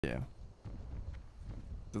Yeah.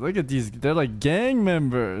 Look at these. They're like gang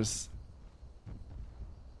members.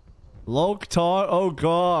 Loktar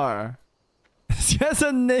Ogar. This guy's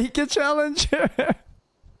a naked challenger.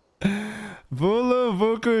 Vulu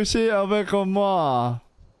Vukushi Abekoma.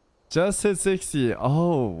 Just hit 60.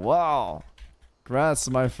 Oh, wow. Congrats,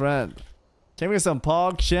 my friend. Can we get some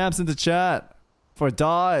Pog champs in the chat? For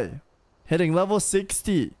Die. Hitting level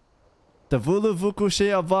 60. The Vulu Vukushi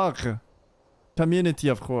Abak community,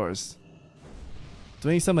 of course.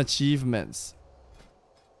 Doing some achievements.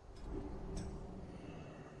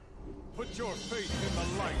 Put your faith in the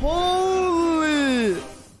light. Holy!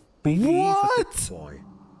 What?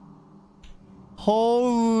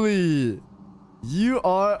 Holy! You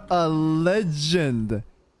are a legend.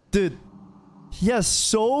 Dude, he has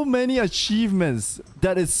so many achievements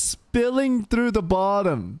that is spilling through the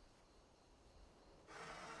bottom.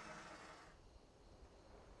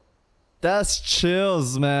 That's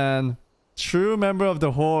chills, man. True member of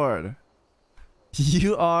the Horde.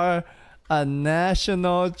 You are a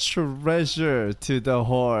national treasure to the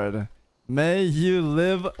Horde. May you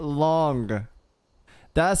live long.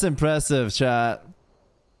 That's impressive, chat.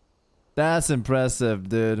 That's impressive,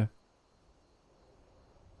 dude.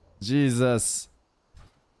 Jesus.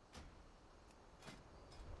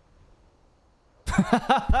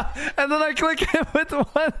 And then I click him with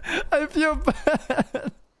one. I feel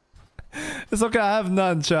bad. It's okay, I have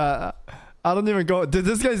none, chat. I don't even go. Dude,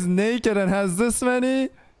 this guy's naked and has this many?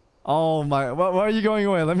 Oh my. Why are you going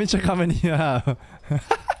away? Let me check how many you have.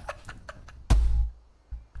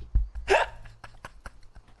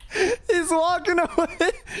 He's walking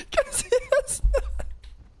away because he has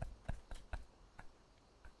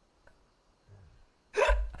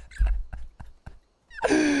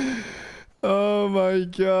none. Oh my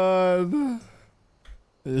god.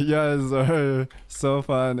 You guys are so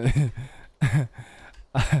funny.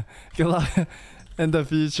 Good luck in the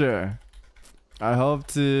future. I hope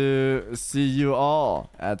to see you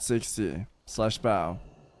all at 60/bow.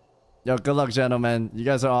 Yo, good luck, gentlemen. You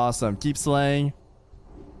guys are awesome. Keep slaying.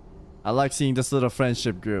 I like seeing this little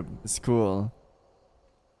friendship group. It's cool.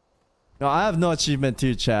 No, I have no achievement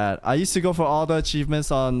too, chat. I used to go for all the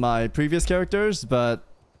achievements on my previous characters, but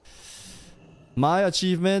my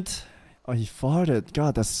achievement... Oh, he farted.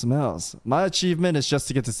 God, that smells. My achievement is just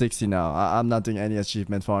to get to 60 now. I'm not doing any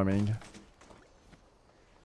achievement farming.